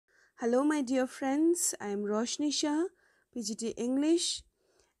Hello, my dear friends. I am Roshni Shah, PGT English,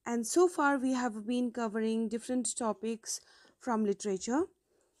 and so far we have been covering different topics from literature.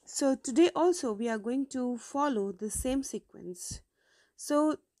 So, today also we are going to follow the same sequence.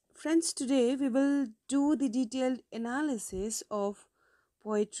 So, friends, today we will do the detailed analysis of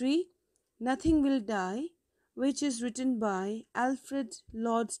poetry Nothing Will Die, which is written by Alfred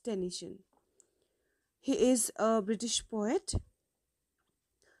Lord Tennyson. He is a British poet.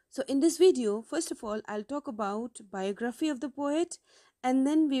 So in this video, first of all, I'll talk about biography of the poet, and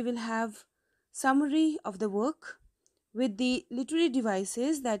then we will have summary of the work with the literary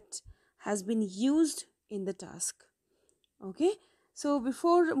devices that has been used in the task. Okay, so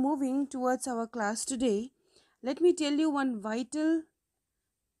before moving towards our class today, let me tell you one vital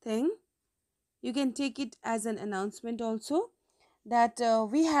thing. You can take it as an announcement also, that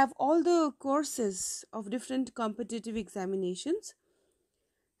we have all the courses of different competitive examinations.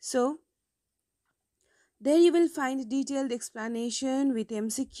 So there you will find detailed explanation with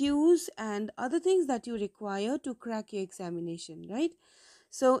MCQs and other things that you require to crack your examination, right?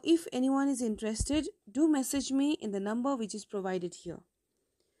 So if anyone is interested, do message me in the number which is provided here.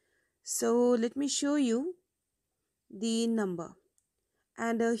 So let me show you the number.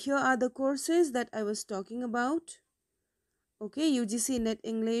 And here are the courses that I was talking about. Okay, UGC Net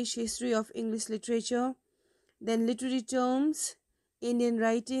English, History of English Literature, then Literary Terms, Indian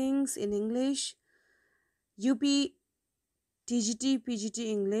Writings in English, UP TGT PGT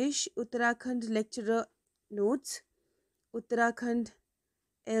English, Uttarakhand Lecturer Notes, Uttarakhand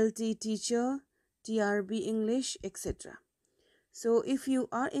LT Teacher, TRB English, etc. So if you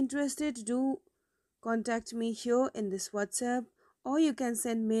are interested, do contact me here in this WhatsApp, or you can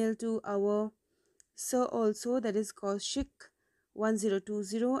send mail to our sir also, that is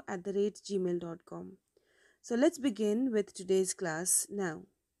kaushik1020@gmail.com. So let's begin with today's class now.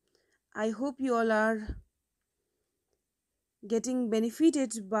 I hope you all are getting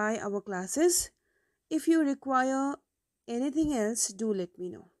benefited by our classes. If you require anything else, do let me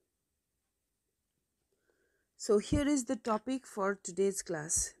know. So here is the topic for today's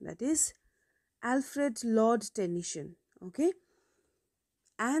class, that is Alfred Lord Tennyson. Okay,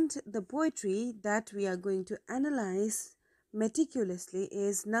 and the poetry that we are going to analyze meticulously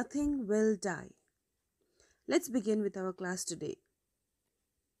is Nothing Will Die. Let's begin with our class today.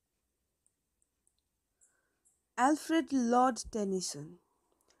 Alfred Lord Tennyson.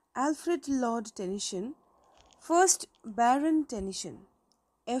 Alfred Lord Tennyson, first Baron Tennyson,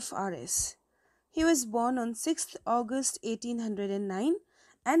 FRS. He was born on 6th August 1809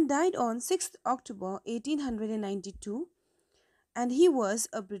 and died on 6th October 1892, and he was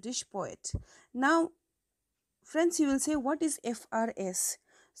a British poet. Now, friends, you will say, what is FRS?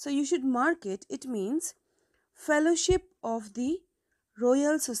 So you should mark it. It means Fellowship of the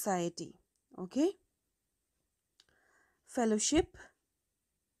Royal Society. Okay? Fellowship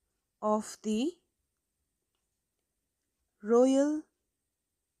of the Royal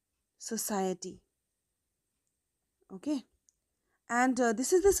Society. Okay? And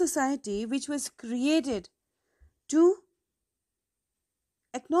this is the society which was created to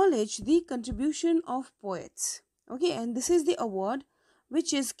acknowledge the contribution of poets. Okay, and this is the award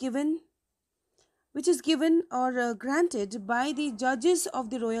which is given or granted by the judges of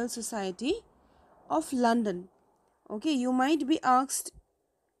the Royal Society of London. Okay, you might be asked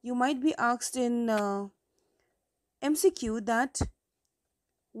in MCQ that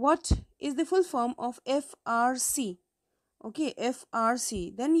what is the full form of FRC. Okay,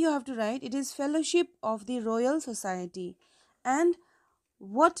 FRC, then you have to write it is Fellowship of the Royal Society. And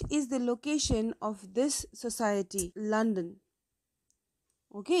what is the location of this society? London.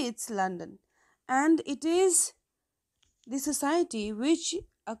 Okay, it's London. And it is the society which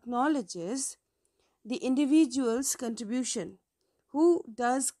acknowledges the individual's contribution, who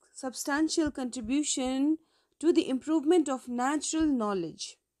does substantial contribution to the improvement of natural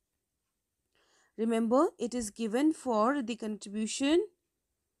knowledge. Remember, it is given for the contribution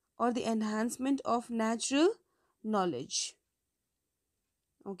or the enhancement of natural knowledge.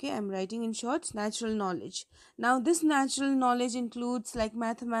 Okay, I'm writing in short, natural knowledge. Now, this natural knowledge includes like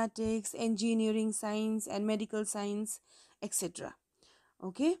mathematics, engineering, science, and medical science, etc.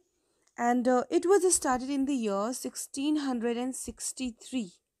 Okay, and it was started in the year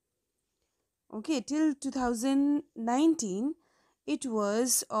 1663. Okay, till 2019, it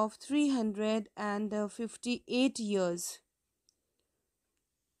was of 358 years.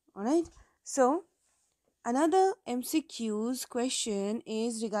 All right, so another MCQ's question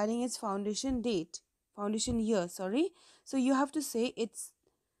is regarding its foundation year, sorry. So you have to say it's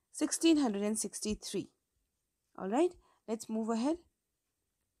 1663. All right, let's move ahead.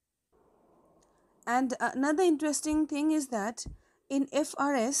 And another interesting thing is that in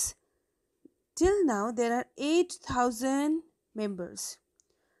FRS, till now there are 8,000 members.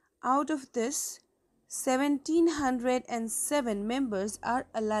 Out of this, 1707 members are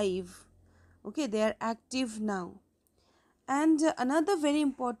alive. Okay, they are active now. And another very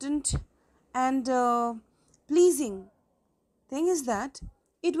important and pleasing thing is that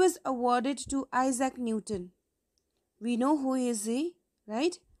it was awarded to Isaac Newton. We know who is he,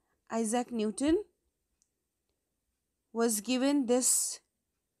 right? Isaac Newton was given this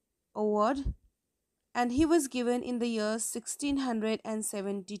award, and he was given in the year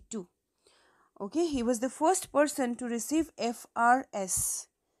 1672. Okay, he was the first person to receive FRS.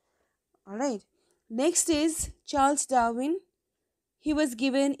 All right. Next is Charles Darwin. He was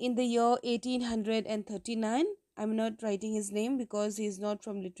given in the year 1839. I'm not writing his name because he is not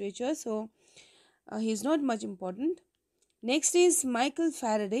from literature, so he is not much important. Next is Michael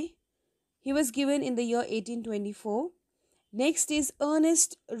Faraday. He was given in the year 1824. Next is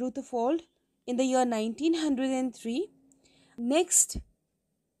Ernest Rutherford in the year 1903. Next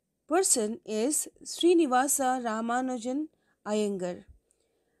person is Srinivasa Ramanujan Iyengar.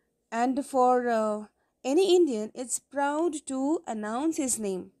 And for any Indian, it's proud to announce his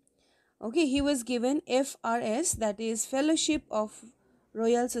name. Okay, he was given FRS, that is Fellowship of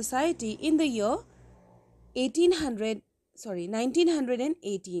Royal Society, in the year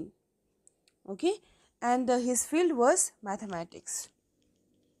 1918. Okay, and his field was mathematics.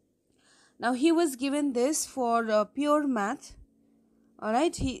 Now he was given this for pure math. All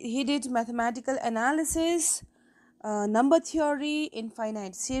right, he did mathematical analysis, number theory,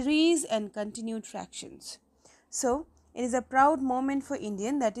 infinite series, and continued fractions. So it is a proud moment for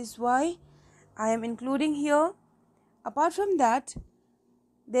Indian. That is why I am including here. Apart from that,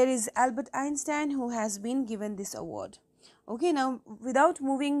 there is Albert Einstein, who has been given this award. Okay, now without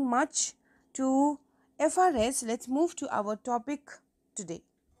moving much to FRS, let's move to our topic today.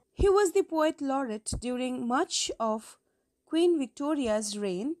 He was the poet laureate during much of Queen Victoria's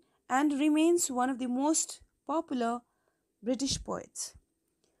reign and remains one of the most popular British poets.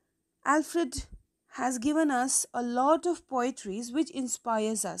 Alfred has given us a lot of poetries which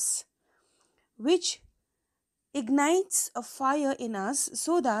inspires us, which ignites a fire in us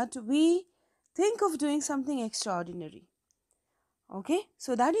so that we think of doing something extraordinary. Okay,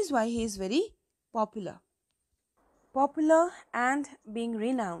 so that is why he is very popular. Popular and being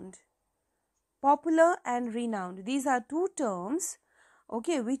renowned. Popular and renowned, these are two terms,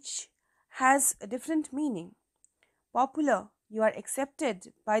 okay, which has a different meaning. Popular, you are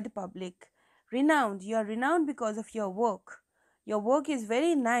accepted by the public. Renowned, you are renowned because of your work. Your work is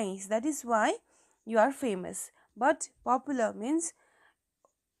very nice, that is why you are famous. But popular means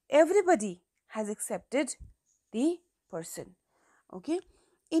everybody has accepted the person. Okay,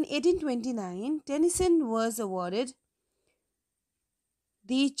 in 1829, Tennyson was awarded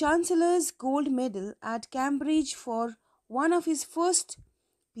the Chancellor's Gold Medal at Cambridge for one of his first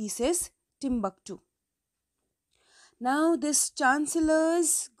pieces, Timbuktu. Now, this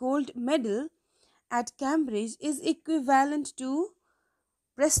Chancellor's Gold Medal at Cambridge is equivalent to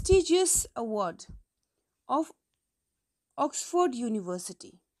prestigious award of Oxford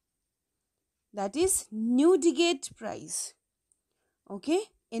University, that is Newdigate Prize. Okay,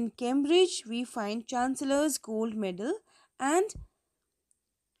 in Cambridge we find Chancellor's Gold Medal, and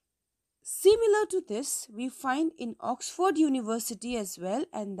similar to this we find in Oxford University as well,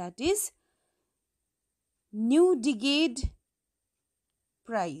 and that is Newdigate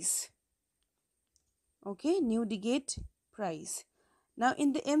Prize. Okay, Newdigate Prize. Now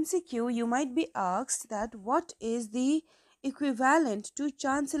in the MCQ you might be asked that what is the equivalent to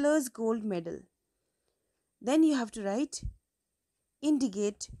Chancellor's Gold Medal? Then you have to write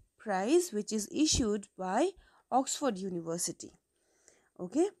Newdigate Prize, which is issued by Oxford University.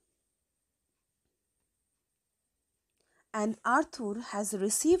 Okay, and Arthur has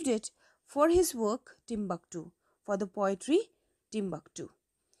received it for his work Timbuktu, for the poetry Timbuktu.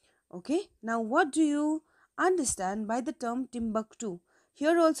 Okay, now what do you understand by the term Timbuktu?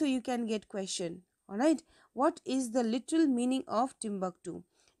 Here also you can get question. Alright, what is the literal meaning of Timbuktu?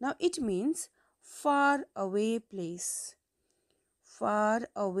 Now it means far away place. Far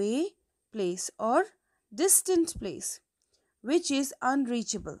away place or distant place which is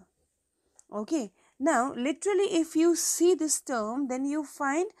unreachable. Okay, now literally if you see this term, then you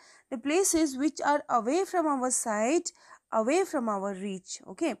find the places which are away from our sight, away from our reach.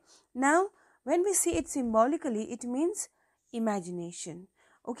 Okay, now when we see it symbolically, it means imagination.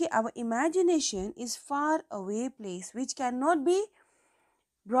 Okay, our imagination is far away place which cannot be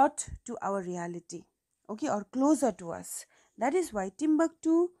brought to our reality, okay, or closer to us. That is why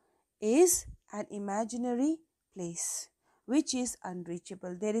Timbuktu is an imaginary place which is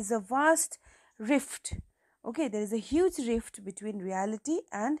unreachable. There is a vast rift. Okay, there is a huge rift between reality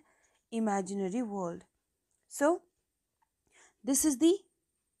and imaginary world. So this is the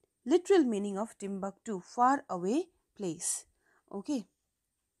literal meaning of Timbuktu, far away place. Okay.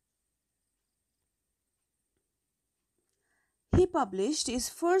 He published his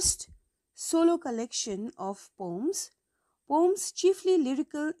first solo collection of poems chiefly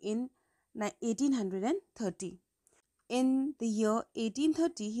lyrical in 1830. In the year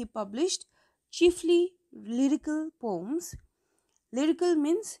 1830, he published chiefly lyrical poems. Lyrical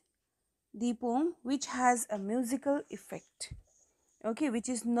means the poem which has a musical effect, okay, which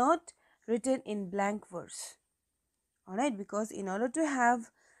is not written in blank verse. Alright, because in order to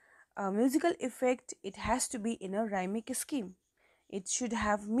have a musical effect, it has to be in a rhymic scheme. It should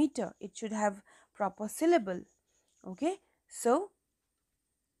have meter, it should have proper syllable. Okay, so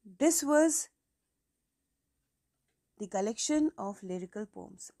this was the collection of lyrical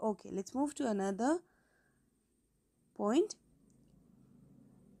poems. Okay, let's move to another point.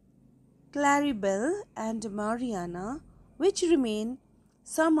 Claribel and Mariana, which remain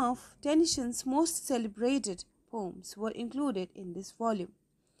some of Tennyson's most celebrated poems, were included in this volume.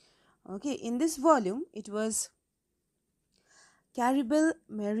 Okay, in this volume, it was Claribel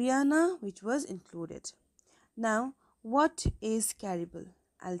Mariana which was included. Now, what is Claribel?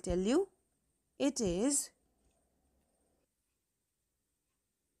 I'll tell you. It is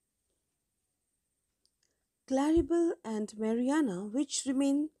Claribel and Mariana, which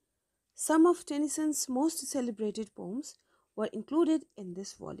remain some of Tennyson's most celebrated poems, were included in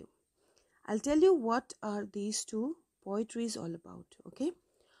this volume. I'll tell you what are these two poetries all about, okay?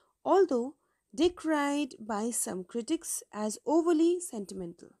 Although decried by some critics as overly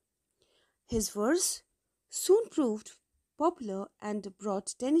sentimental, his verse soon proved popular and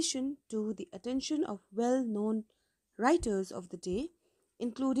brought Tennyson to the attention of well-known writers of the day,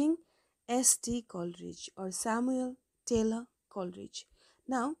 including S.T. Coleridge or Samuel Taylor Coleridge.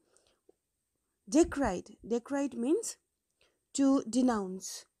 Now, decried means to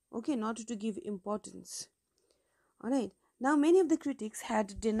denounce, okay, not to give importance. Alright, now many of the critics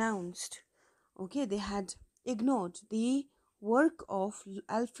had denounced, okay, they had ignored the work of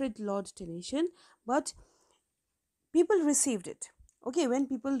Alfred Lord Tennyson, but people received it. Okay, when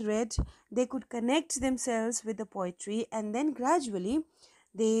people read, they could connect themselves with the poetry, and then gradually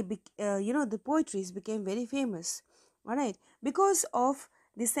the poetries became very famous. All right, because of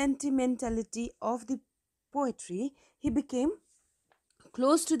the sentimentality of the poetry, he became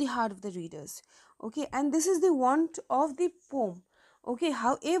close to the heart of the readers. Okay, and this is the want of the poem. Okay,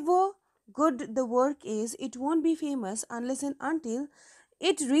 however good the work is, it won't be famous unless and until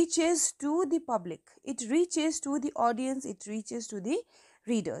it reaches to the public, it reaches to the audience, it reaches to the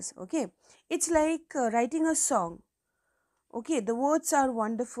readers. Okay, it's like writing a song. Okay, the words are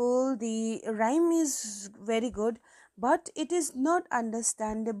wonderful, the rhyme is very good, but it is not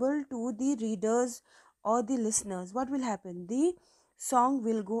understandable to the readers or the listeners. What will happen? The song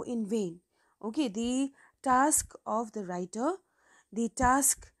will go in vain. Okay, the task of the writer, the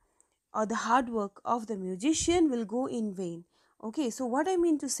task or the hard work of the musician will go in vain. Okay, so what I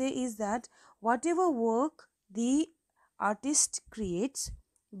mean to say is that whatever work the artist creates,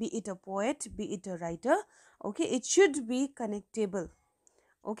 be it a poet, be it a writer, okay, it should be connectable.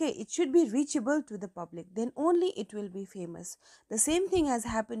 Okay, it should be reachable to the public, then only it will be famous. The same thing has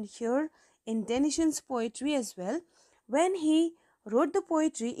happened here in Tennyson's poetry as well. When he wrote the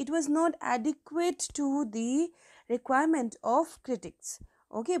poetry, it was not adequate to the requirement of critics.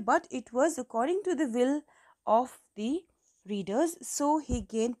 Okay, but it was according to the will of the readers, so he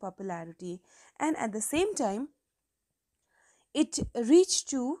gained popularity, and at the same time it reached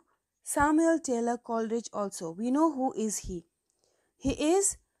to Samuel Taylor Coleridge also. We know who is he. He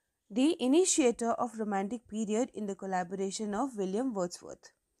is the initiator of romantic period in the collaboration of William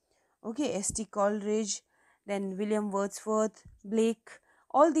Wordsworth. Okay, S.T. Coleridge, then William Wordsworth, Blake,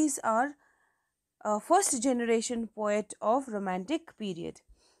 all these are first generation poet of romantic period.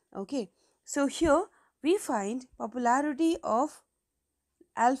 Okay, so here we find popularity of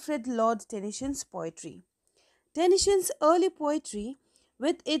Alfred Lord Tennyson's poetry. Tennyson's early poetry,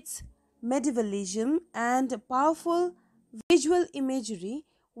 with its medievalism and powerful visual imagery,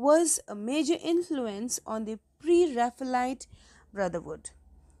 was a major influence on the pre-Raphaelite Brotherhood.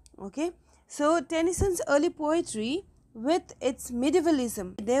 Okay, so Tennyson's early poetry, with its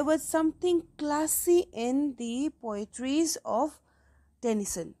medievalism, there was something classy in the poetries of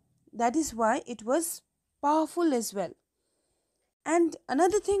Tennyson. That is why it was powerful as well. And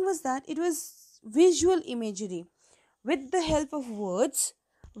another thing was that it was visual imagery. With the help of words,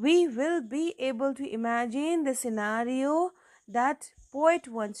 we will be able to imagine the scenario that poet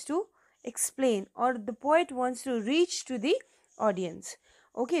wants to explain, or the poet wants to reach to the audience.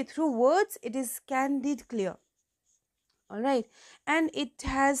 Okay, through words it is candid, clear. All right, and it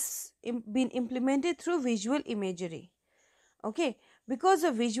has been implemented through visual imagery. Okay, because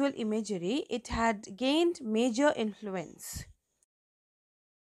of visual imagery it had gained major influence,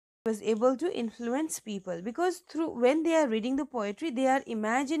 was able to influence people, because through when they are reading the poetry they are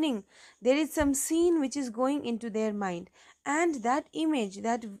imagining, there is some scene which is going into their mind, and that image,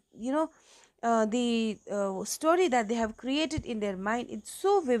 that the story that they have created in their mind, it's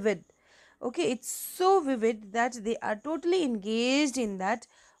so vivid. Okay, it's so vivid that they are totally engaged in that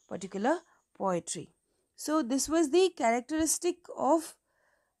particular poetry. So this was the characteristic of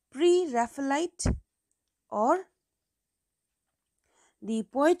pre-Raphaelite, or the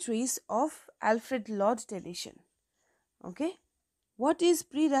poetries of Alfred Lord Tennyson. Okay, what is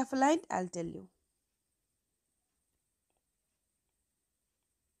pre-Raphaelite? I'll tell you.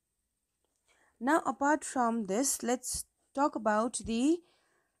 Now, apart from this, let's talk about the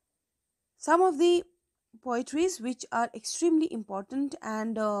some of the poetries which are extremely important,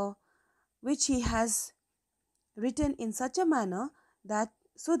 and which he has written in such a manner that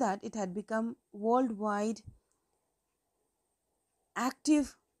so that it had become worldwide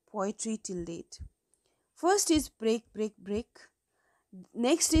active poetry till date. First is Break, Break, Break.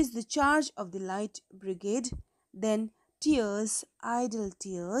 Next is The Charge of the Light Brigade. Then Tears, Idle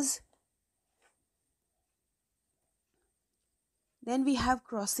Tears. Then we have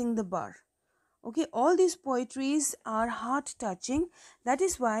Crossing the Bar. Okay, all these poetries are heart touching. That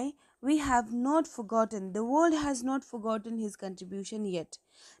is why we have not forgotten, the world has not forgotten his contribution yet.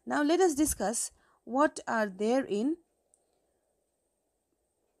 Now let us discuss what are there in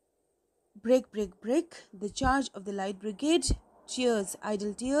Break, Break, Break, The Charge of the Light Brigade, Tears,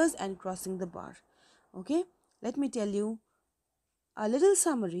 Idle Tears, and Crossing the Bar. Okay, let me tell you a little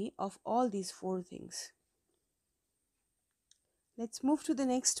summary of all these four things. Let's move to the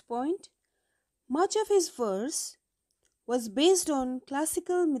next point. Much of his verse was based on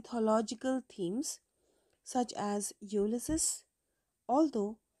classical mythological themes such as Ulysses,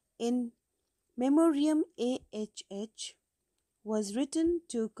 although in Memoriam AHH was written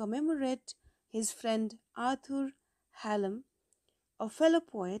to commemorate his friend Arthur Hallam, a fellow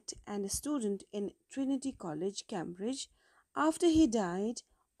poet and a student in Trinity College, Cambridge, after he died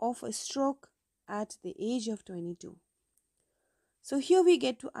of a stroke at the age of 22. So here we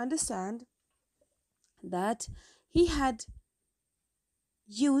get to understand that he had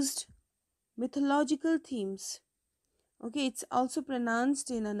used mythological themes. Okay, it's also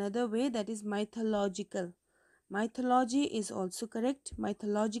pronounced in another way, that is mythological. Mythology is also correct,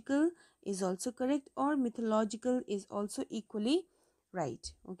 mythological is also correct, or mythological is also equally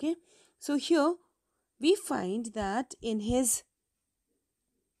right. Okay, so here we find that in his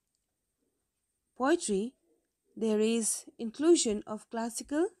poetry there is inclusion of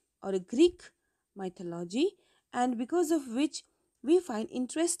classical or a Greek mythology, and because of which we find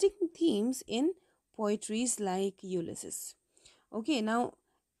interesting themes in poetries like Ulysses. Okay, now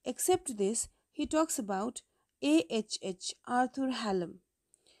except this, he talks about AHH, Arthur Hallam,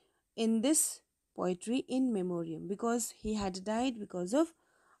 in this poetry in memoriam, because he had died because of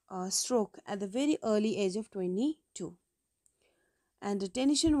a stroke at the very early age of 22, and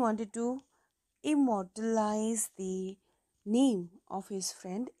Tennyson wanted to immortalize the name of his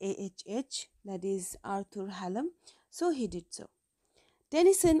friend AHH, that is Arthur Hallam, so he did so.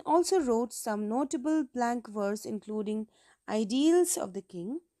 Tennyson also wrote some notable blank verse including Ideals of the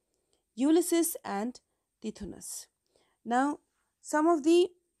King, Ulysses, and Tithonus. Now, some of the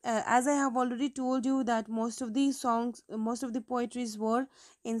as I have already told you that most of the songs, most of the poetries were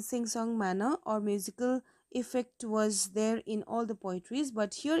in sing-song manner, or musical effect was there in all the poetries,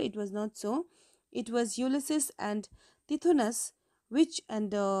 but here it was not so. It was Ulysses and Tithonus, which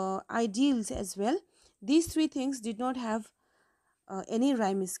and Ideals as well. These three things did not have any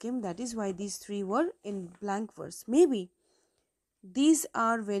rhyme scheme. That is why these three were in blank verse. Maybe these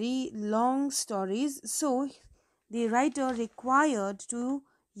are very long stories, so the writer required to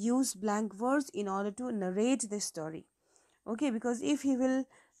use blank verse in order to narrate the story. Okay, because if he will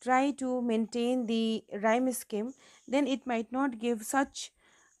try to maintain the rhyme scheme, then it might not give such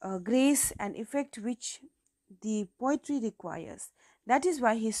grace and effect which the poetry requires. That is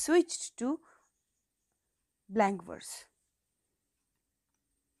why he switched to blank verse.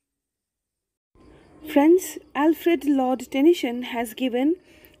 Friends, Alfred Lord Tennyson has given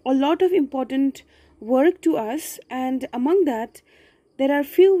a lot of important work to us, and among that there are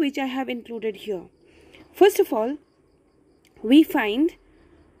few which I have included here. First of all, we find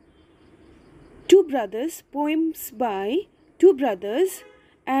Two Brothers, poems by two brothers,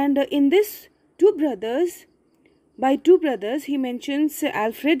 and in this by two brothers he mentions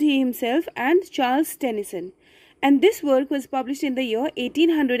Alfred, he himself, and Charles Tennyson, and this work was published in the year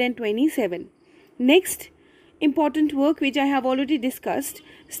 1827. Next important work, which I have already discussed,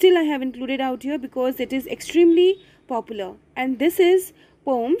 still I have included out here because it is extremely popular, and this is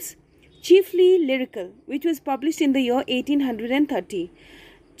Poems Chiefly Lyrical, which was published in the year 1830.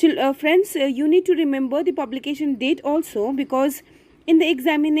 Friends, you need to remember the publication date also, because in the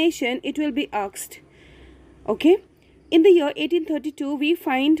examination it will be asked. Okay, in the year 1832 we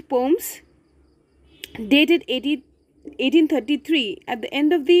find poems dated 1833, at the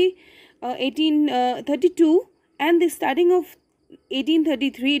end of the 1832 and the starting of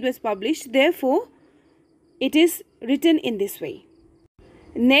 1833 it was published, therefore it is written in this way.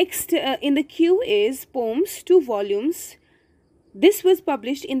 Next in the queue is Poems, 2 volumes. This was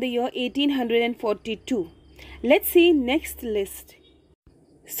published in the year 1842. Let's see next list.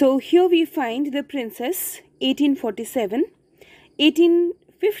 So here we find The Princess, 1847.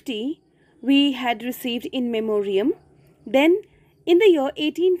 1850 we had received In Memoriam. Then in the year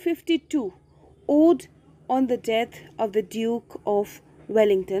 1852, Ode on the Death of the Duke of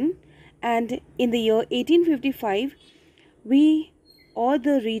Wellington. And in the year 1855 all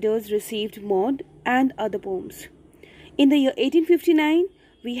the readers received Maud and other poems. In the year 1859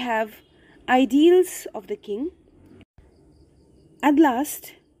 we have Ideals of the King. At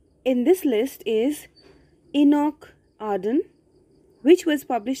last in this list is Enoch Arden, which was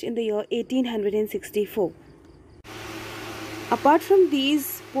published in the year 1864. Apart from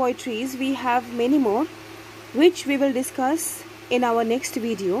these poetries, we have many more, which we will discuss in our next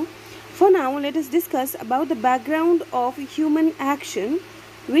video. For now, let us discuss about the background of human action,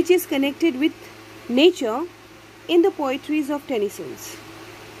 which is connected with nature in the poetries of Tennyson's.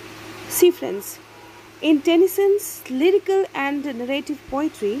 See friends, in Tennyson's lyrical and narrative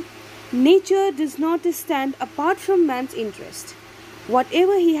poetry, nature does not stand apart from man's interest.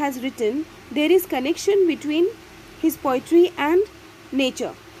 Whatever he has written, there is connection between his poetry and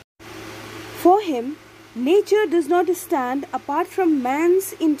nature. For him, nature does not stand apart from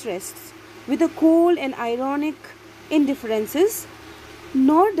man's interests with a cold and ironic indifferences,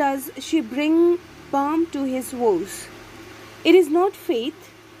 nor does she bring balm to his woes. It is not faith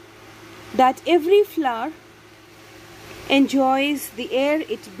that every flower enjoys the air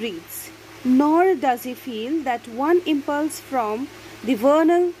it breathes, nor does he feel that one impulse from the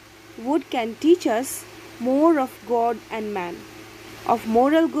vernal wood can teach us more of God and man, of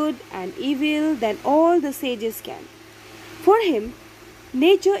moral good and evil than all the sages can. For him,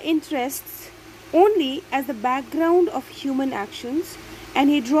 nature interests only as the background of human actions, and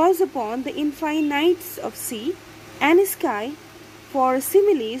he draws upon the infinites of sea and sky for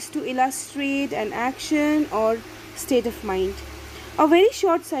similes to illustrate an action or state of mind. A very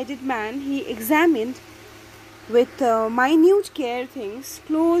short-sighted man, he examined with minute care things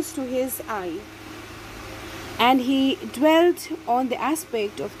close to his eye, and he dwelt on the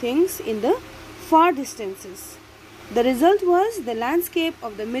aspect of things in the far distances. The result was the landscape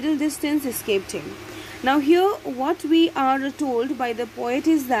of the middle distance escaped him. Now here what we are told by the poet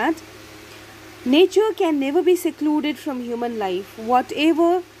is that nature can never be secluded from human life.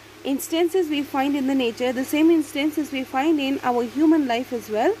 Whatever instances we find in the nature, the same instances we find in our human life as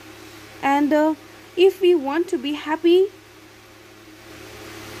well. And if we want to be happy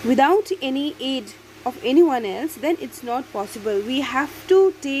without any aid of anyone else, then it's not possible. We have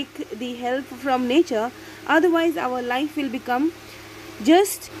to take the help from nature, otherwise our life will become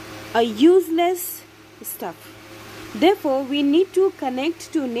just a useless stuff. Therefore, we need to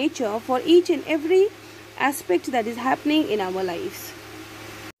connect to nature for each and every aspect that is happening in our lives.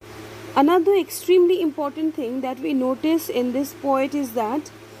 Another extremely important thing that we notice in this poet is that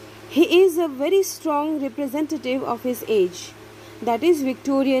he is a very strong representative of his age, that is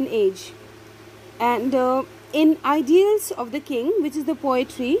Victorian age. And in Ideals of the King, which is the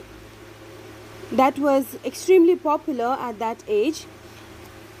poetry that was extremely popular at that age,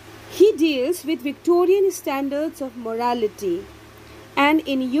 he deals with Victorian standards of morality, and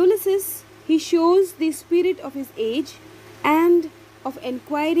in Ulysses he shows the spirit of his age and of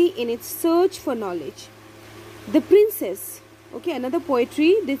inquiry in its search for knowledge. The Princess, okay, another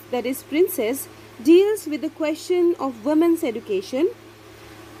poetry that is Princess, deals with the question of women's education,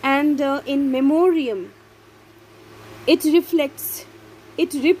 and in Memoriam it represents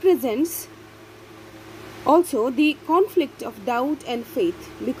also the conflict of doubt and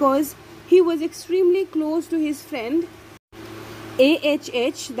faith, because he was extremely close to his friend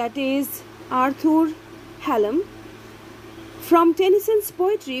AHH, that is Arthur Hallam, From Tennyson's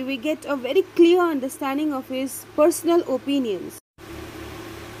poetry, we get a very clear understanding of his personal opinions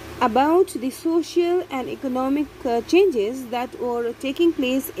about the social and economic changes that were taking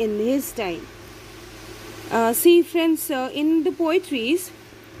place in his time. See friends, in the poetries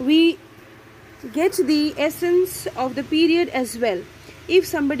we get the essence of the period as well. If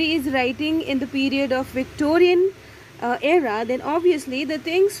somebody is writing in the period of Victorian era, then obviously the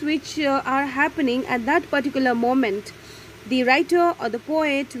things which are happening at that particular moment, the writer or the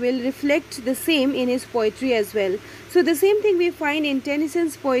poet will reflect the same in his poetry as well. So the same thing we find in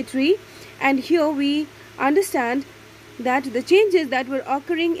Tennyson's poetry, and here we understand that the changes that were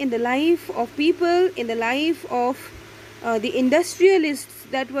occurring in the life of people, in the life of the industrialists,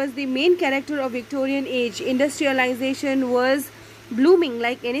 that was the main character of Victorian age. Industrialization was blooming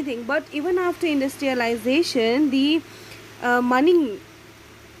like anything, but even after industrialization, the money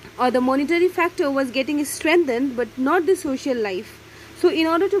or the monetary factor was getting strengthened, but not the social life. So in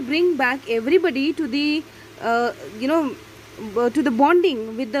order to bring back everybody to the to the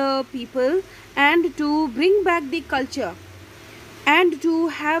bonding with the people, and to bring back the culture, and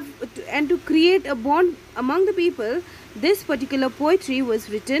to create a bond among the people, this particular poetry was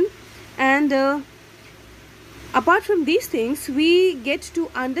written. And apart from these things, we get to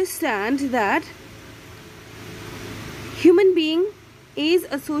understand that human being is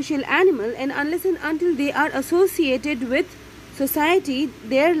a social animal, and unless and until they are associated with society,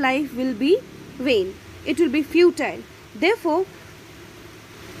 their life will be vain, it will be futile. Therefore,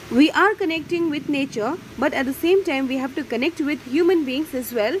 we are connecting with nature, but at the same time we have to connect with human beings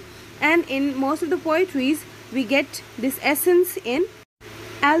as well. And in most of the poetries we get this essence in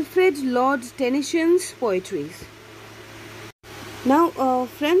Alfred Lord Tennyson's poetries. Now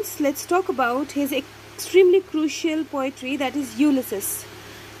friends, let's talk about his extremely crucial poetry, that is Ulysses.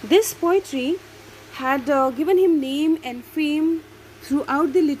 This poetry had given him name and fame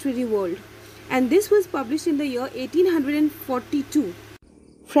throughout the literary world, and this was published in the year 1842.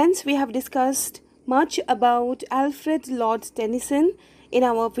 Friends, we have discussed much about Alfred Lord Tennyson in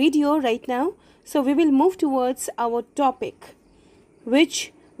our video right now, so we will move towards our topic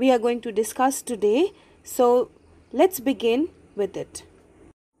which we are going to discuss today. So let's begin with it.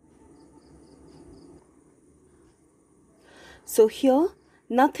 So here,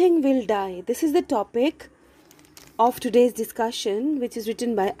 nothing will die. This is the topic of today's discussion, which is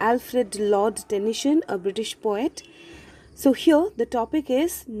written by Alfred Lord Tennyson, a British poet. So here the topic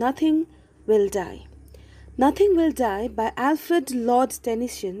is Nothing Will Die. Nothing Will Die by Alfred Lord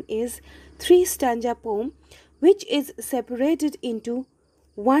Tennyson is 3-stanza poem which is separated into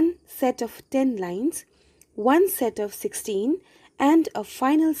one set of 10 lines, one set of 16, and a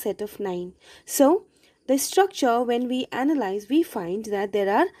final set of 9. So the structure, when we analyze, we find that there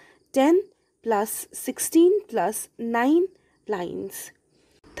are 10 plus 16 plus 9 lines,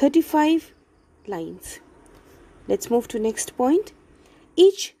 35 lines. Let's move to next point.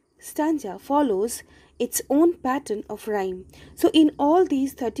 Each stanza follows its own pattern of rhyme. So in all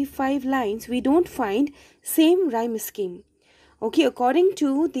these 35 lines, we don't find same rhyme scheme. Okay, according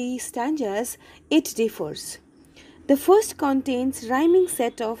to the stanzas, it differs. The first contains rhyming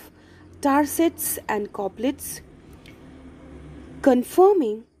set of tarsets and couplets,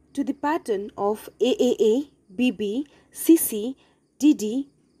 conforming to the pattern of AAA, BB, CC, DD,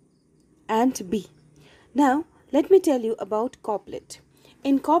 and B. Now, let me tell you about couplet.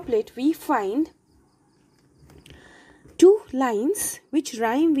 In couplet, we find 2 lines which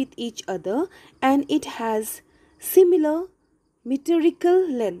rhyme with each other, and it has similar metrical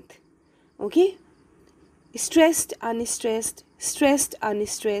length. Okay, stressed, unstressed, stressed,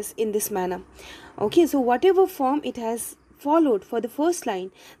 unstressed, in this manner. Okay, so whatever form it has followed for the first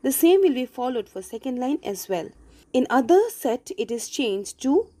line, the same will be followed for second line as well. In other set, it is changed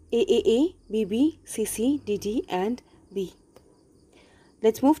to AAA, BB, CC, DD, and B.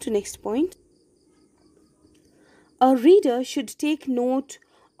 Let's move to next point. A reader should take note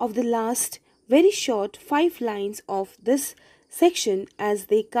of the last very short 5 lines of this section, as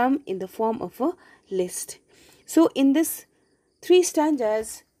they come in the form of a list. So in this 3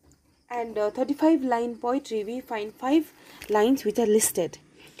 stanzas and 35 line poetry, we find 5 lines which are listed.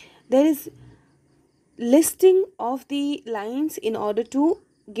 There is listing of the lines in order to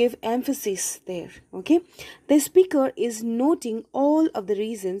give emphasis there. Okay, the speaker is noting all of the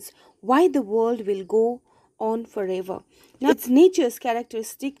reasons why the world will go on forever. Now, it's nature's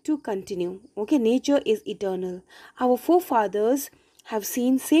characteristic to continue. Okay, nature is eternal. Our forefathers have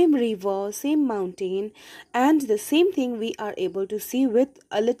seen same river, same mountain, and the same thing we are able to see with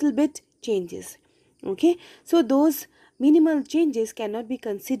a little bit changes. Okay, so those minimal changes cannot be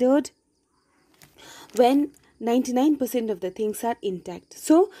considered when 99% of the things are intact.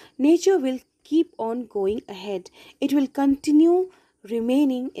 So nature will keep on going ahead. It will continue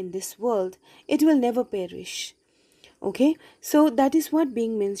remaining in this world. It will never perish. Okay, so that is what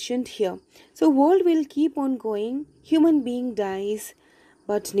being mentioned here. So world will keep on going, human being dies,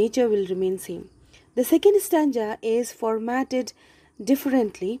 but nature will remain same. The second stanza is formatted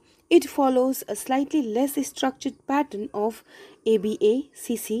differently. It follows a slightly less structured pattern of ABA,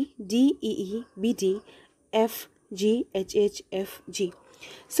 CC, DEE, BD, F, G, HH, F, G.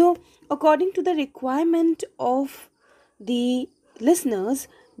 So according to the requirement of the listeners,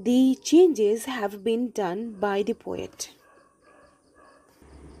 the changes have been done by the poet.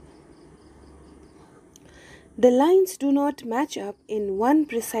 The lines do not match up in one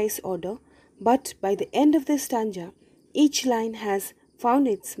precise order, but by the end of the stanza, each line has found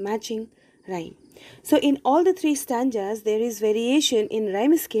its matching rhyme. So in all the three stanzas, there is variation in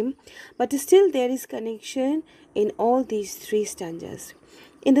rhyme scheme, but still there is connection in all these three stanzas.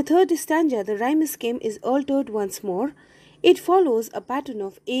 In the third stanza, the rhyme scheme is altered once more. It follows a pattern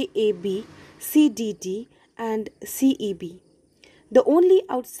of AAB, CDD, and CEB. The only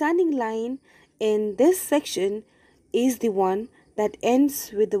outstanding line in this section is the one that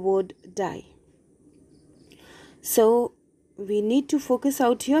ends with the word die. So we need to focus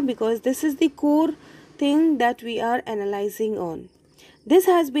out here because this is the core thing that we are analyzing on. This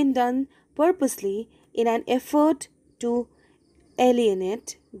has been done purposely in an effort to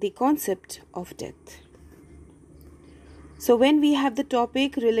alienate the concept of death. So when we have the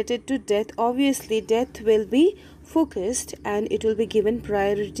topic related to death, obviously death will be focused and it will be given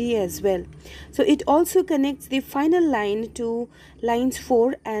priority as well. So it also connects the final line to lines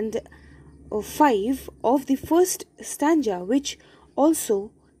 4 and 5 of the first stanza, which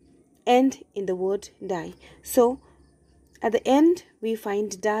also end in the word die. So at the end we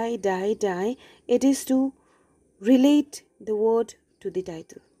find die, die, die. It is to relate the word to the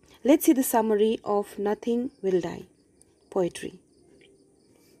title. Let's see the summary of Nothing Will Die poetry.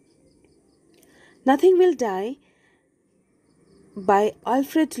 Nothing Will Die by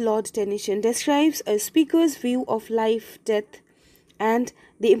Alfred Lord Tennyson describes a speaker's view of life, death, and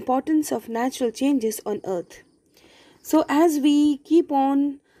the importance of natural changes on earth. So as we keep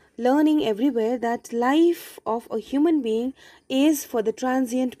on learning everywhere that life of a human being is for the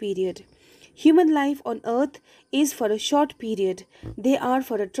transient period. Human life on earth is for a short period. They are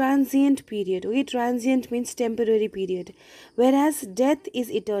for a transient period. Okay, transient means temporary period. Whereas death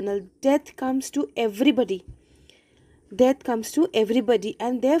is eternal. Death comes to everybody. Death comes to everybody,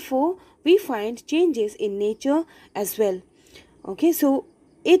 and therefore we find changes in nature as well. Okay, so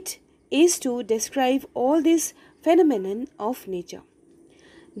it is to describe all this phenomenon of nature.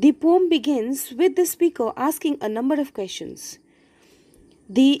 The poem begins with the speaker asking a number of questions.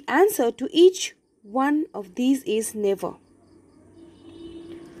 The answer to each one of these is never.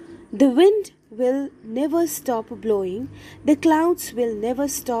 The wind will never stop blowing, the clouds will never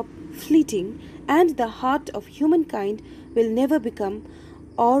stop fleeting, and the heart of humankind will never become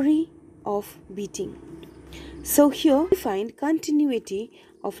weary of beating. So here we find continuity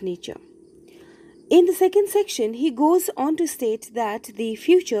of nature. In the second section, he goes on to state that the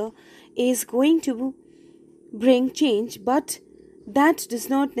future is going to bring change, but that does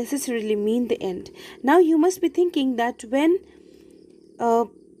not necessarily mean the end. Now you must be thinking that when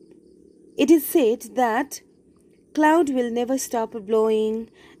it is said that cloud will never stop blowing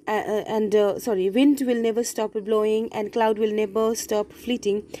wind will never stop blowing and cloud will never stop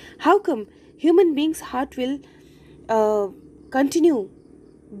fleeting, how come human beings' heart will continue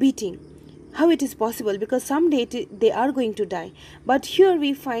beating? How it is possible? Because someday they are going to die. But here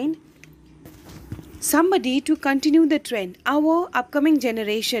we find somebody to continue the trend. Our upcoming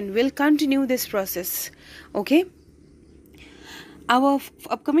generation will continue this process. Okay, our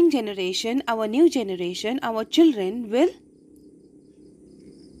upcoming generation, our new generation, our children will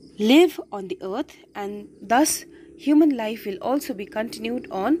live on the earth, and thus human life will also be continued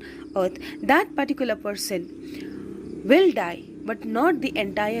on earth. That particular person will die, but not the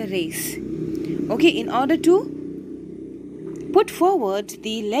entire race. Okay, in order to put forward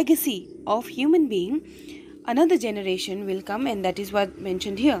the legacy of human being, another generation will come, and that is what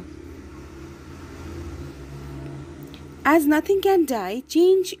mentioned here. As nothing can die,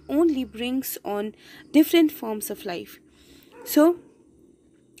 change only brings on different forms of life. So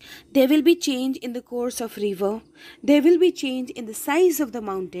there will be change in the course of river, there will be change in the size of the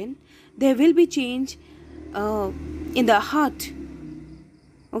mountain, there will be change in the heart.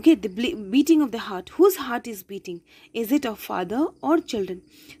 Okay, the beating of the heart. Whose heart is beating? Is it of father or children?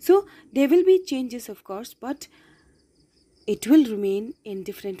 So there will be changes, of course, but it will remain in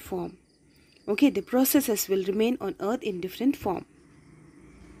different form. Okay, the processes will remain on earth in different form.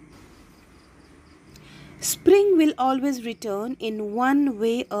 Spring will always return in one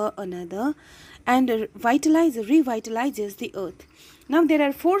way or another and revitalizes the earth. Now there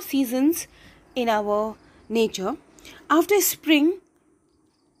are 4 seasons in our nature. After spring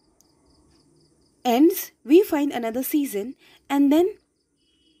ends, we find another season, and then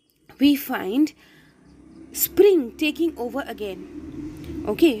we find spring taking over again.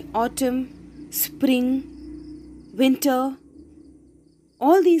 Okay, autumn, spring, winter,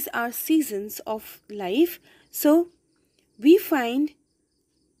 all these are seasons of life. So we find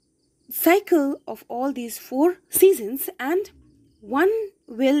cycle of all these 4 seasons, and one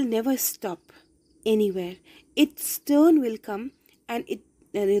will never stop anywhere. Its turn will come, and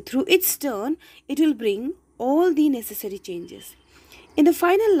through its turn it will bring all the necessary changes. In the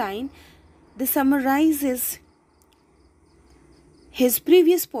final line, the summarizes his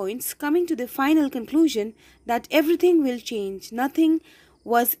previous points, coming to the final conclusion that everything will change. Nothing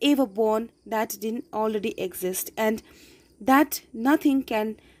was ever born that didn't already exist, and that nothing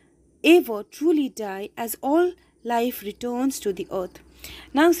can ever truly die, as all life returns to the earth.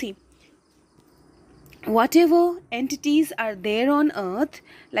 Now see, whatever entities are there on earth,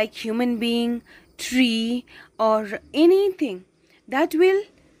 like human being, tree, or anything, that will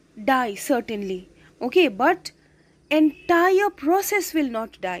die certainly. Okay, but entire process will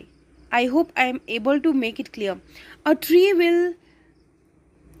not die. I hope I am able to make it clear. A tree will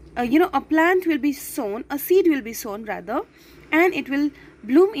a plant will be sown, a seed will be sown rather, and it will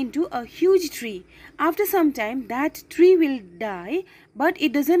bloom into a huge tree. After some time that tree will die, but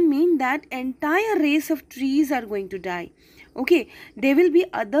it doesn't mean that entire race of trees are going to die. Okay, there will be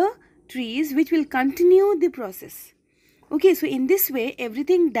other trees which will continue the process. Okay, so in this way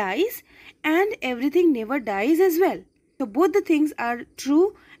everything dies and everything never dies as well. So both the things are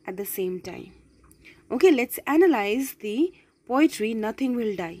true at the same time. Okay, let's analyze the poetry Nothing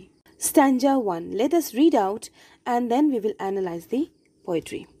Will Die. Stanza 1. Let us read out and then we will analyze the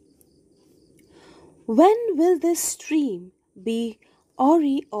poetry. When will this stream be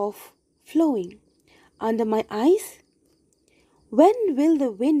hoary of flowing under my eyes? When will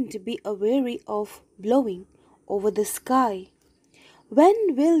the wind be aweary of blowing over the sky?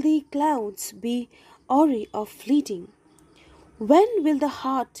 When will the clouds be hoary of fleeting? When will the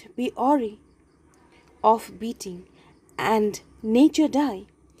heart be hoary of beating and nature die?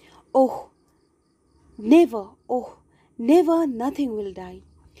 Oh, never nothing will die.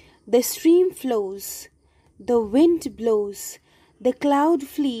 The stream flows, the wind blows, the cloud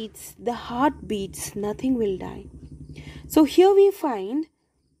fleets, the heart beats, nothing will die. So here we find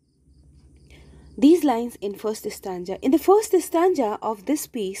these lines in first stanza. In the first stanza of this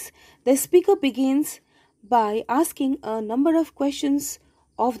piece, the speaker begins by asking a number of questions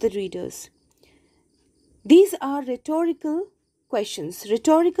of the readers. These are rhetorical questions.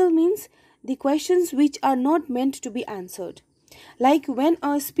 Rhetorical means the questions which are not meant to be answered. Like when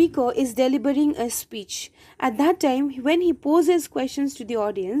a speaker is delivering a speech, at that time when he poses questions to the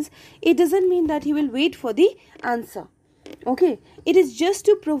audience, it doesn't mean that he will wait for the answer. Okay, it is just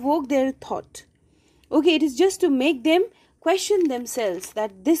to provoke their thought. Okay, it is just to make them question themselves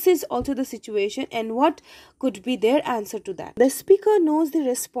that this is also the situation and what could be their answer to that. The speaker knows the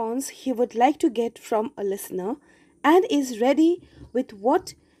response he would like to get from a listener and is ready with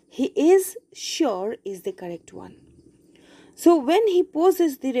what he is sure is the correct one. So when he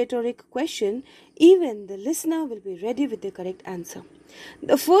poses the rhetoric question, even the listener will be ready with the correct answer.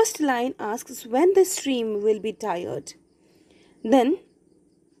 The first line asks when the stream will be tired. Then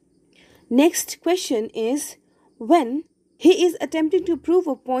next question is when he is attempting to prove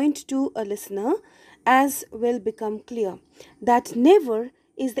a point to a listener, as will become clear that never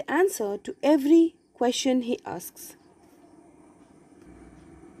is the answer to every question he asks.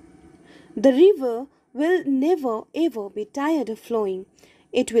 The river will never ever be tired of flowing.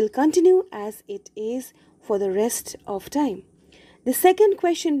 It will continue as it is for the rest of time. The second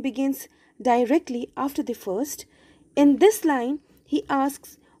question begins directly after the first. In this line, he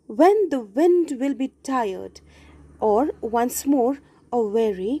asks when the wind will be tired or once more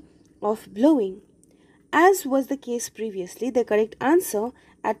weary of blowing. As was the case previously, the correct answer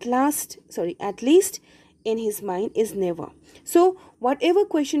at least in his mind is never. So whatever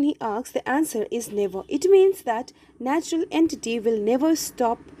question he asks, the answer is never. It means that natural entity will never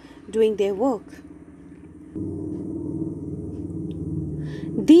stop doing their work.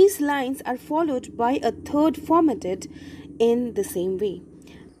 These lines are followed by a third formatted in the same way.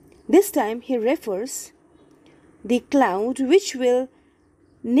 This time he refers the cloud which will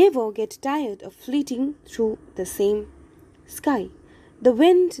never get tired of fleeting through the same sky. The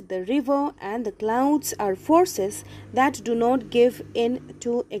wind, the river, and the clouds are forces that do not give in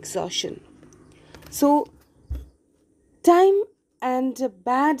to exhaustion. So, time and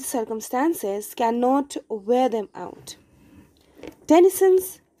bad circumstances cannot wear them out.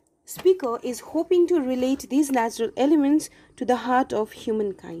 Tennyson's speaker is hoping to relate these natural elements to the heart of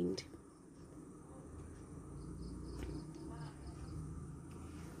humankind.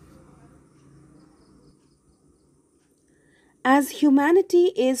 As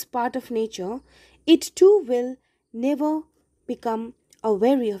humanity is part of nature, it too will never become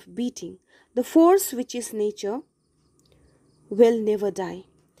weary of beating. The force which is nature will never die.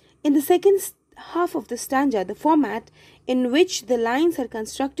 In the second half of the stanza, the format in which the lines are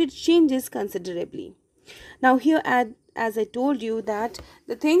constructed changes considerably. Now here, as I told you, that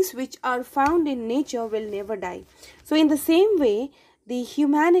the things which are found in nature will never die. So in the same way, the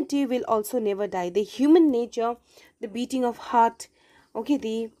humanity will also never die. The human nature, the beating of heart, okay,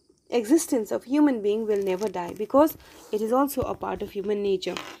 the existence of human being will never die, because it is also a part of human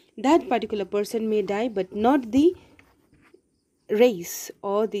nature. That particular person may die, but not the race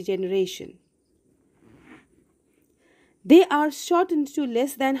or the generation. They are shortened to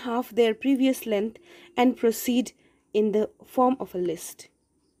less than half their previous length and proceed in the form of a list.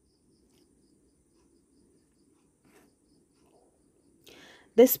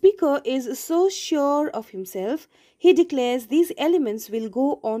 The speaker is so sure of himself, he declares these elements will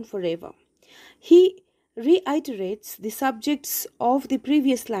go on forever. He reiterates the subjects of the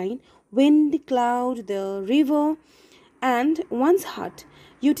previous line: wind, cloud, the river, and one's heart,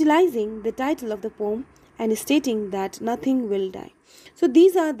 utilizing the title of the poem and stating that nothing will die. So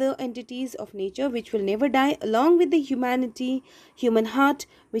these are the entities of nature which will never die, along with the humanity, human heart,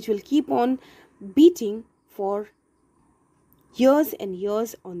 which will keep on beating for years and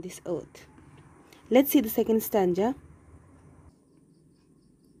years on this earth. Let's see the second stanza.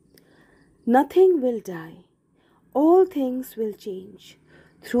 Nothing will die, all things will change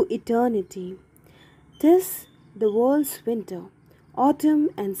through eternity. 'Tis the world's winter, autumn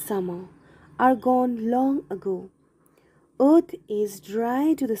and summer are gone long ago. Earth is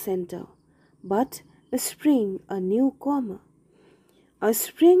dry to the center, but a spring, a new comer. A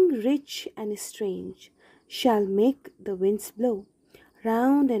spring rich and strange shall make the winds blow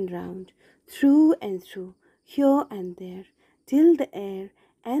round and round, through and through, here and there, till the air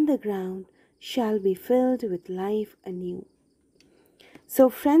and the ground shall be filled with life anew. So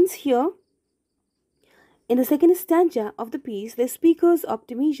friends, here in the second stanza of the piece, the speaker's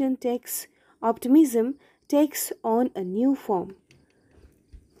optimism takes on a new form.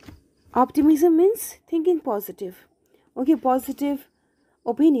 Optimism means thinking positive. Okay, positive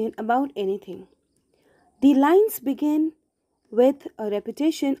opinion about anything. The lines begin with a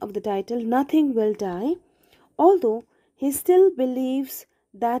repetition of the title, Nothing Will Die, although he still believes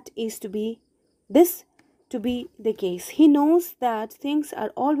that is to be the case. He knows that things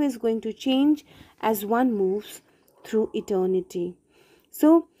are always going to change as one moves through eternity.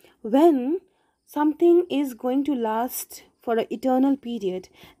 So when something is going to last for an eternal period,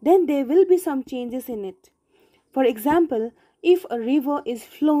 then there will be some changes in it. For example, if a river is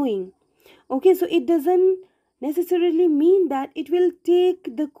flowing, okay, so it doesn't necessarily mean that it will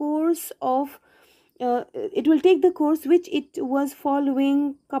take the course which it was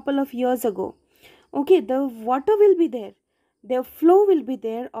following couple of years ago. Okay, the water will be there, the flow will be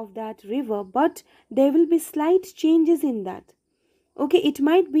there of that river, but there will be slight changes in that. Okay, it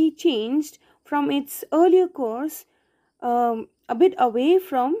might be changed from its earlier course, a bit away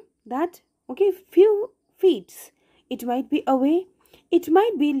from that, okay, few feet. It might be away, it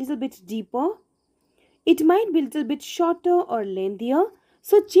might be a little bit deeper, it might be a little bit shorter or lengthier.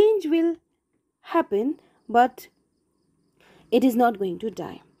 So change will happen, but it is not going to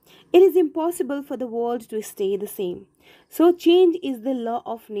die. It is impossible for the world to stay the same. So change is the law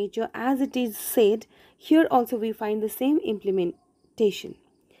of nature, as it is said. Here also we find the same implementation.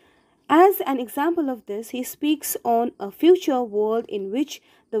 As an example of this, he speaks on a future world in which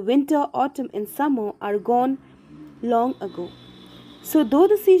the winter, autumn and summer are gone long ago. So though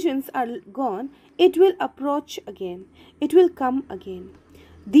the seasons are gone, it will approach again. It will come again.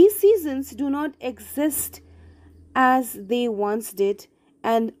 These seasons do not exist as they once did,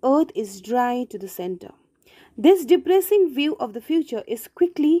 and earth is dry to the center. This depressing view of the future is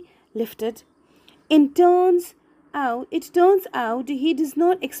quickly lifted. It turns out he does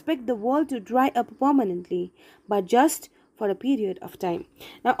not expect the world to dry up permanently, but just for a period of time.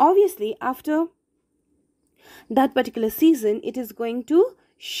 Now obviously after that particular season, it is going to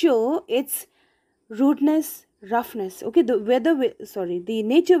show its rudeness, roughness. Okay, the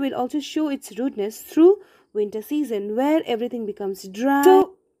nature will also show its rudeness through winter season where everything becomes dry.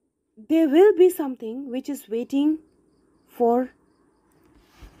 So there will be something which is waiting for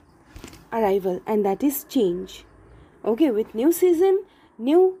arrival, and that is change. Okay, with new season,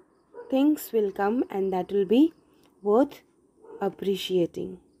 new things will come, and that will be worth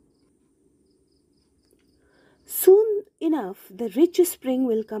appreciating. Soon enough, the rich spring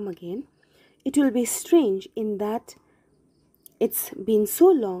will come again. It will be strange in that it's been so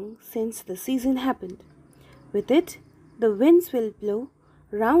long since the season happened. With it, the winds will blow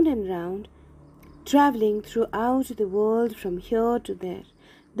round and round, traveling throughout the world from here to there.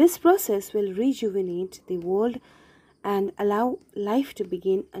 This process will rejuvenate the world and allow life to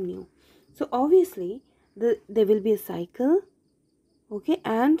begin anew. So obviously, there will be a cycle, okay,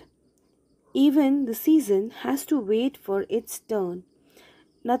 and even the season has to wait for its turn.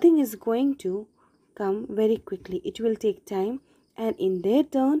 Nothing is going to come very quickly. It will take time, and in their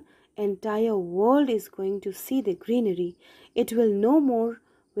turn, entire world is going to see the greenery. It will no more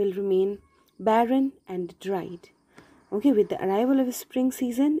will remain barren and dried. Okay, with the arrival of spring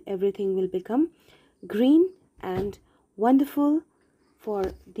season, everything will become green and wonderful for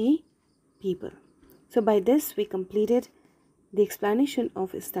the people. So by this we completed the explanation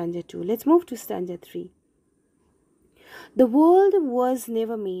of stanza 2. Let's move to stanza 3. The world was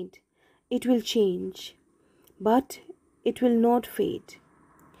never made. It will change, but it will not fade.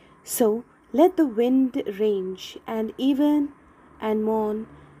 So let the wind range, and even and mourn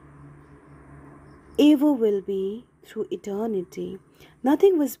ever will be through eternity.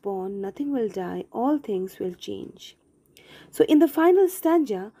 Nothing was born, nothing will die, all things will change. So in the final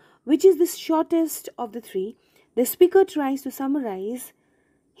stanza, which is the shortest of the three, the speaker tries to summarize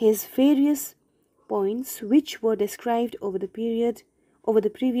his various points which were described over the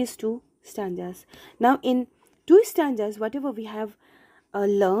previous two stanzas. Now in two stanzas, whatever we have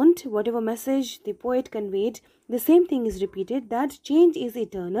learned, whatever message the poet conveyed, the same thing is repeated, that change is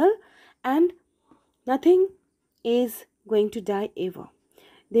eternal and nothing is going to die ever.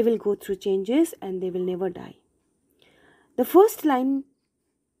 They will go through changes and they will never die. The first line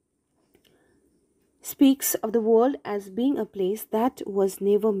speaks of the world as being a place that was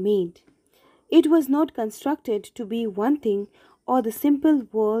never made. It was not constructed to be one thing or the simple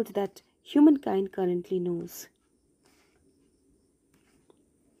world that humankind currently knows.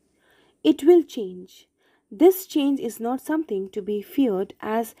 It will change. This change is not something to be feared,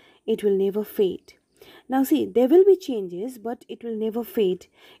 as it will never fade. Now see, there will be changes, but it will never fade.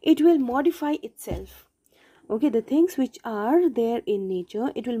 It will modify itself. Okay, the things which are there in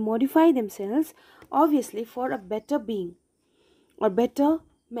nature, it will modify themselves, obviously, for a better being or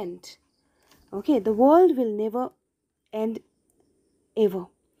betterment. Okay, the world will never end ever.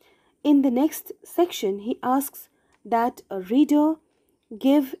 In the next section, he asks that a reader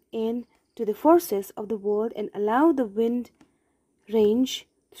give in to the forces of the world and allow the wind range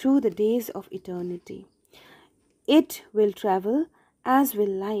through the days of eternity. It will travel, as will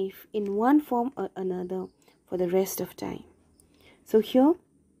life, in one form or another for the rest of time. So here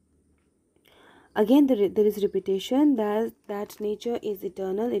again there is repetition that nature is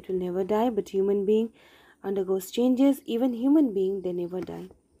eternal, it will never die, but human being undergoes changes. Even human being, they never die.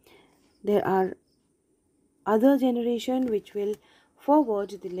 There are other generation which will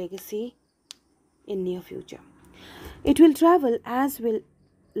forward the legacy in near future. It will travel, as will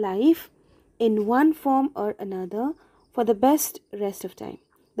life, in one form or another for the best rest of time.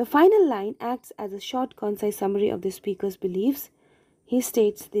 The final line acts as a short, concise summary of the speaker's beliefs. He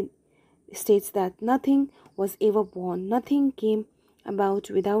states that nothing was ever born, nothing came about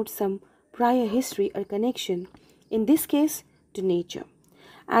without some prior history or connection, in this case to nature.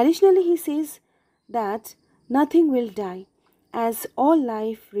 Additionally, he says that nothing will die, as all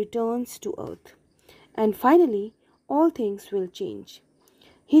life returns to earth. And finally, all things will change.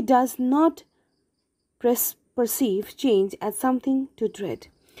 He does not perceive change as something to dread.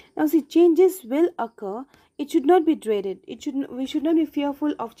 Now see, changes will occur. It should not be dreaded. We should not be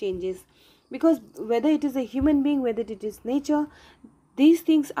fearful of changes, because whether it is a human being, whether it is nature, these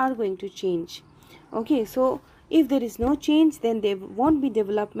things are going to change. Okay, so if there is no change, then there won't be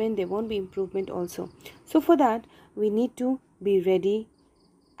development, there won't be improvement also. So for that, we need to be ready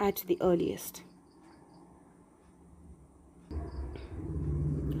at the earliest.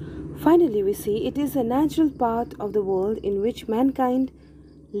 Finally, we see it is a natural part of the world in which mankind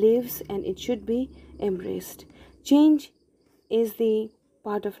lives, and it should be embraced. Change is the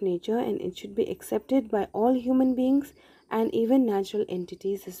part of nature, and it should be accepted by all human beings and even natural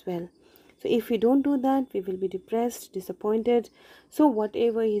entities as well. So if we don't do that, we will be depressed, disappointed. So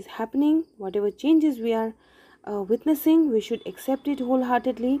whatever is happening, whatever changes we are witnessing, we should accept it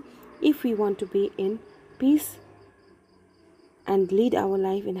wholeheartedly if we want to be in peace and lead our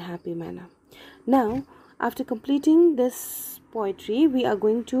life in a happy manner. Now, after completing this poetry, we are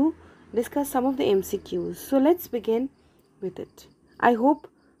going to discuss some of the MCQs. So let's begin with it. I hope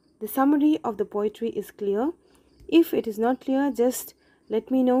the summary of the poetry is clear. If it is not clear, just let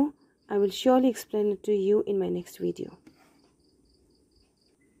me know. I will surely explain it to you in my next video.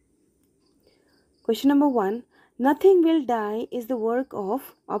 Question number 1. Nothing Will Die is the work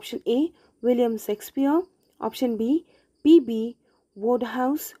of option A. William Shakespeare, option B. P.B.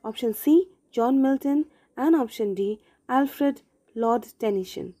 Wodehouse, option C. John Milton, and option D. Alfred Lord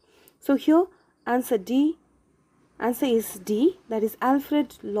Tennyson. So here answer is D, that is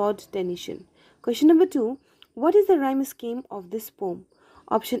Alfred Lord Tennyson. Question number 2. What is the rhyme scheme of this poem?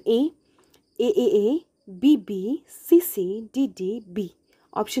 Option A. AAA, BB, CC, DD, B.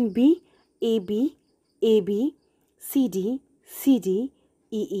 Option B. AB, AB, CD, CD,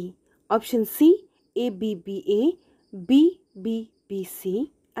 EE. Option C. ABBA, BBBC,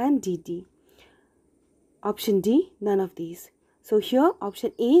 and DD. Option D, none of these. So here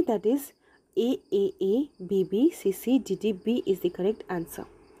option A, that is AAA, BB, CC, DD, B is the correct answer.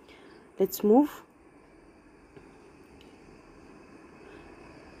 Let's move.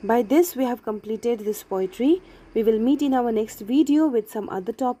 By this we have completed this poetry. We will meet in our next video with some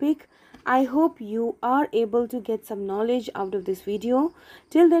other topic. I hope you are able to get some knowledge out of this video.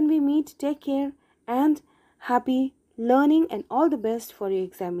 Till then we meet. Take care and happy learning and all the best for your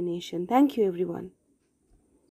examination. Thank you everyone.